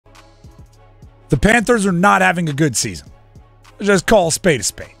The Panthers are not having a good season. Just call a spade a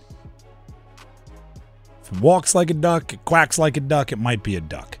spade. If it walks like a duck, it quacks like a duck, it might be a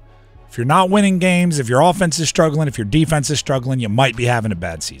duck. If you're not winning games, if your offense is struggling, if your defense is struggling, you might be having a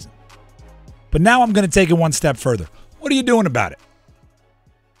bad season. But now I'm going to take it one step further. What are you doing about it?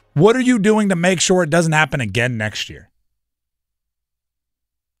 What are you doing to make sure it doesn't happen again next year?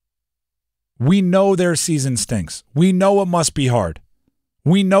 We know their season stinks. We know it must be hard.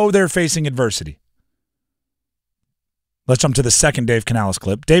 We know they're facing adversity. Let's jump to the second Dave Canales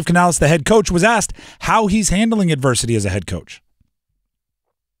clip. Dave Canales, the head coach, was asked how he's handling adversity as a head coach.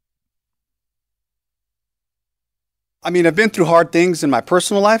 I mean, I've been through hard things in my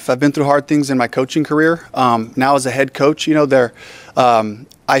personal life. I've been through hard things in my coaching career. Now as a head coach,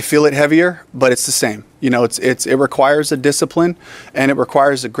 I feel it heavier, but it's the same. It requires a discipline, and it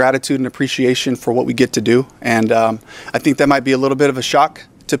requires a gratitude and appreciation for what we get to do. And I think that might be a little bit of a shock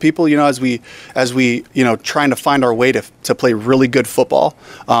to people, as we trying to find our way to play really good football,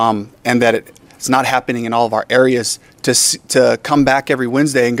 and that it's not happening in all of our areas to come back every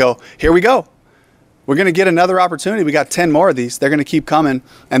Wednesday and go, here we go. We're going to get another opportunity. We got 10 more of these. They're going to keep coming.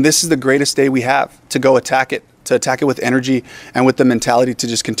 And this is the greatest day we have to go attack it with energy and with the mentality to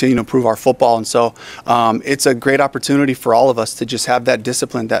just continue to improve our football. And so it's a great opportunity for all of us to just have that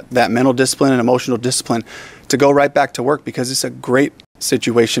discipline, that mental discipline and emotional discipline to go right back to work, because it's a great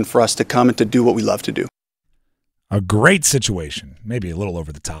situation for us to come and to do what we love to do. A great situation, maybe a little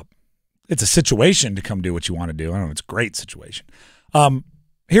over the top. It's a situation to come do what you want to do. I don't know. It's a great situation.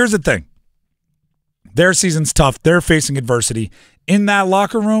 Here's the thing. Their season's tough. They're facing adversity. In that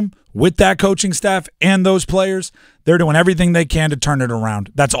locker room, with that coaching staff and those players, they're doing everything they can to turn it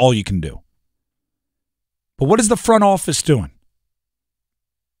around. That's all you can do. But what is the front office doing?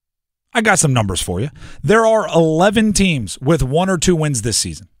 I got some numbers for you. There are 11 teams with 1 or 2 wins this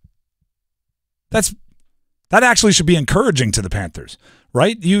season. That actually should be encouraging to the Panthers,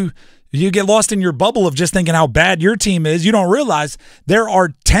 right? You get lost in your bubble of just thinking how bad your team is. You don't realize there are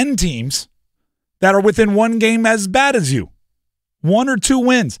 10 teams that are within 1 game as bad as you. 1 or 2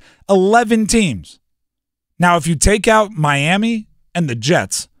 wins, 11 teams. Now, if you take out Miami and the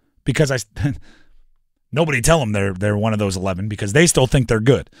Jets, because nobody tell them they're one of those 11 because they still think they're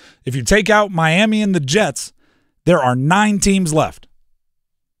good. If you take out Miami and the Jets, there are 9 teams left.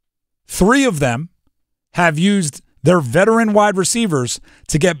 3 of them have used their veteran wide receivers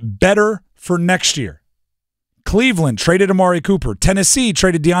to get better for next year. Cleveland traded Amari Cooper. Tennessee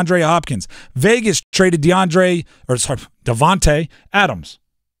traded DeAndre Hopkins. Vegas traded Devontae Adams.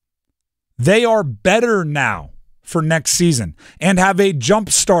 They are better now for next season and have a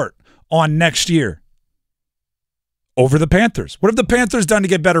jump start on next year over the Panthers. What have the Panthers done to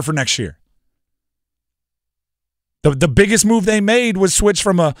get better for next year? The biggest move they made was switch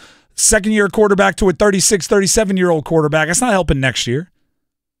from a second-year quarterback to a 36, 37-year-old quarterback. That's not helping next year.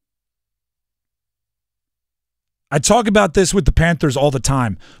 I talk about this with the Panthers all the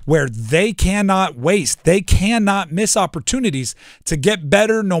time, where they cannot waste. They cannot miss opportunities to get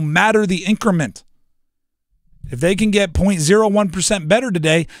better no matter the increment. If they can get 0.01% better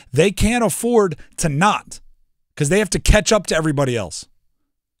today, they can't afford to not, because they have to catch up to everybody else.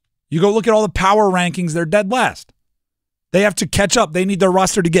 You go look at all the power rankings, they're dead last. They have to catch up. They need their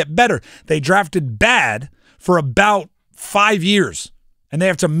roster to get better. They drafted bad for about 5 years, and they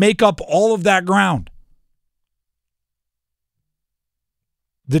have to make up all of that ground.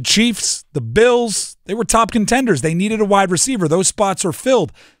 The Chiefs, the Bills, they were top contenders. They needed a wide receiver. Those spots are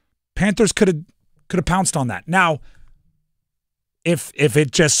filled. Panthers could have pounced on that. Now, if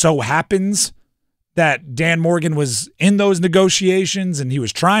it just so happens that Dan Morgan was in those negotiations and he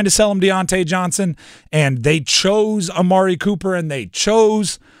was trying to sell him Deontay Johnson, and they chose Amari Cooper and they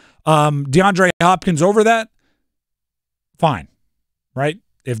chose DeAndre Hopkins over that, fine, right?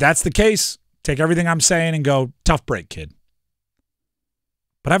 If that's the case, take everything I'm saying and go, tough break, kid.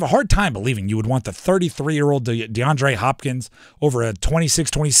 But I have a hard time believing you would want the 33-year-old DeAndre Hopkins over a 26,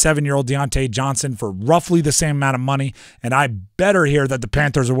 27-year-old Deontay Johnson for roughly the same amount of money. And I better hear that the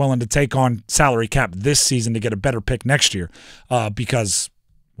Panthers are willing to take on salary cap this season to get a better pick next year. Because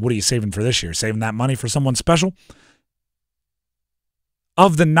what are you saving for this year? Saving that money for someone special?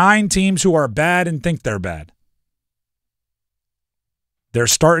 Of the 9 teams who are bad and think they're bad, they're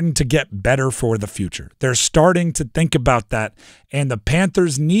starting to get better for the future. They're starting to think about that, and the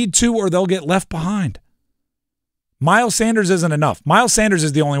Panthers need to, or they'll get left behind. Miles Sanders isn't enough. Miles Sanders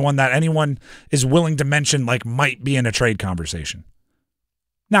is the only one that anyone is willing to mention like might be in a trade conversation.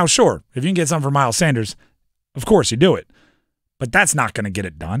 Now, sure, if you can get something for Miles Sanders, of course you do it. But that's not going to get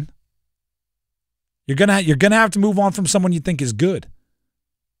it done. You're gonna have to move on from someone you think is good.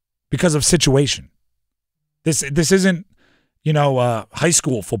 because of situation. This isn't, high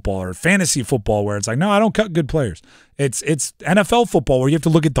school football or fantasy football where it's like, no, I don't cut good players. It's NFL football where you have to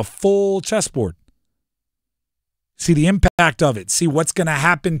look at the full chessboard. See the impact of it. See what's going to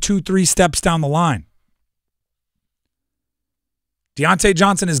happen 2-3 steps down the line. Diontae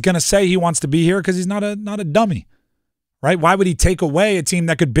Johnson is going to say he wants to be here because he's not a dummy, right? Why would he take away a team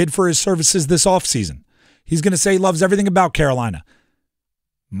that could bid for his services this offseason? He's going to say he loves everything about Carolina.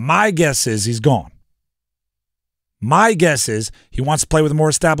 My guess is he's gone. My guess is he wants to play with a more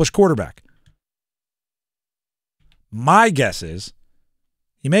established quarterback. My guess is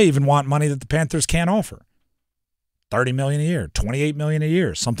he may even want money that the Panthers can't offer. $30 million a year, $28 million a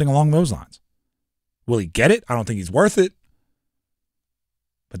year, something along those lines. Will he get it? I don't think he's worth it.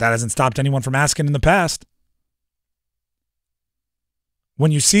 But that hasn't stopped anyone from asking in the past.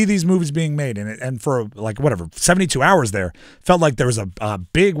 When you see these moves being made, and for 72 hours there, felt like there was a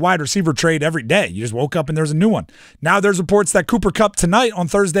big wide receiver trade every day. You just woke up and there's a new one. Now there's reports that Cooper Kupp tonight on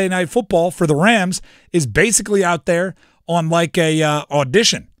Thursday Night Football for the Rams is basically out there on like a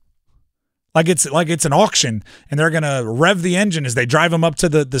audition. Like it's an auction, and they're going to rev the engine as they drive him up to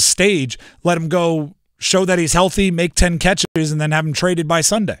the stage, let him go show that he's healthy, make 10 catches, and then have him traded by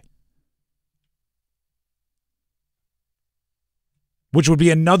Sunday. Which would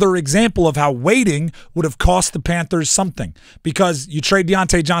be another example of how waiting would have cost the Panthers something. Because you trade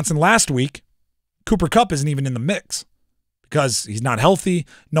Diontae Johnson last week, Cooper Kupp isn't even in the mix because he's not healthy.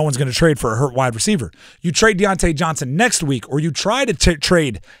 No one's going to trade for a hurt wide receiver. You trade Diontae Johnson next week, or you try to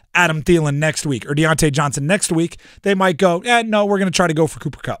trade Adam Thielen next week or Diontae Johnson next week, they might go, no, we're going to try to go for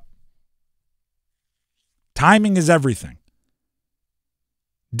Cooper Kupp. Timing is everything.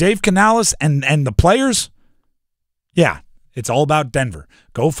 Dave Canales and the players, it's all about Denver.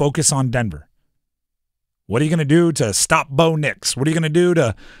 Go focus on Denver. What are you going to do to stop Bo Nix? What are you going to do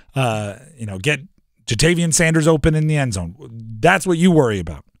to, get Jadeveon Sanders open in the end zone? That's what you worry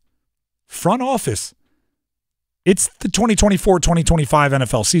about. Front office, it's the 2024-2025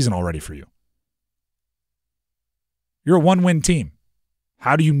 NFL season already for you. You're a one-win team.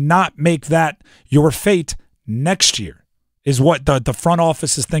 How do you not make that your fate next year is what the front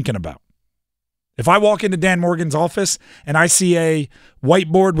office is thinking about. If I walk into Dan Morgan's office and I see a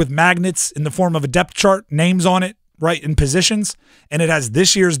whiteboard with magnets in the form of a depth chart, names on it, right, in positions, and it has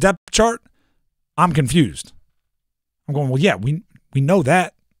this year's depth chart, I'm confused. I'm going, well, yeah, we know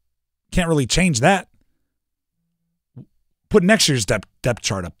that. Can't really change that. Put next year's depth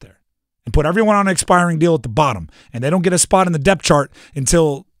chart up there and put everyone on an expiring deal at the bottom, and they don't get a spot in the depth chart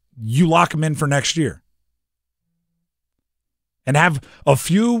until you lock them in for next year. And have a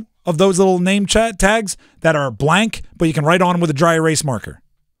few of those little name tags that are blank, but you can write on them with a dry erase marker.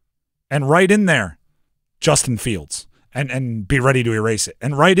 And write in there, Justin Fields, and be ready to erase it.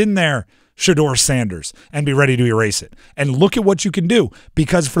 And write in there, Shedeur Sanders, and be ready to erase it. And look at what you can do.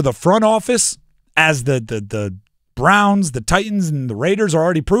 Because for the front office, as the Browns, the Titans, and the Raiders are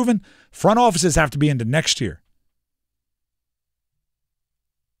already proven, front offices have to be into next year.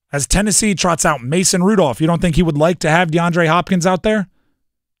 As Tennessee trots out Mason Rudolph, you don't think he would like to have DeAndre Hopkins out there?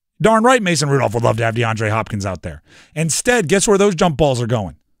 Darn right, Mason Rudolph would love to have DeAndre Hopkins out there. Instead, guess where those jump balls are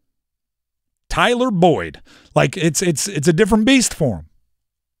going? Tyler Boyd. Like, it's a different beast for him.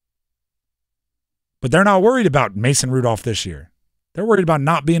 But they're not worried about Mason Rudolph this year. They're worried about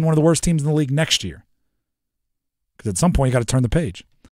not being one of the worst teams in the league next year. Because at some point, you got to turn the page.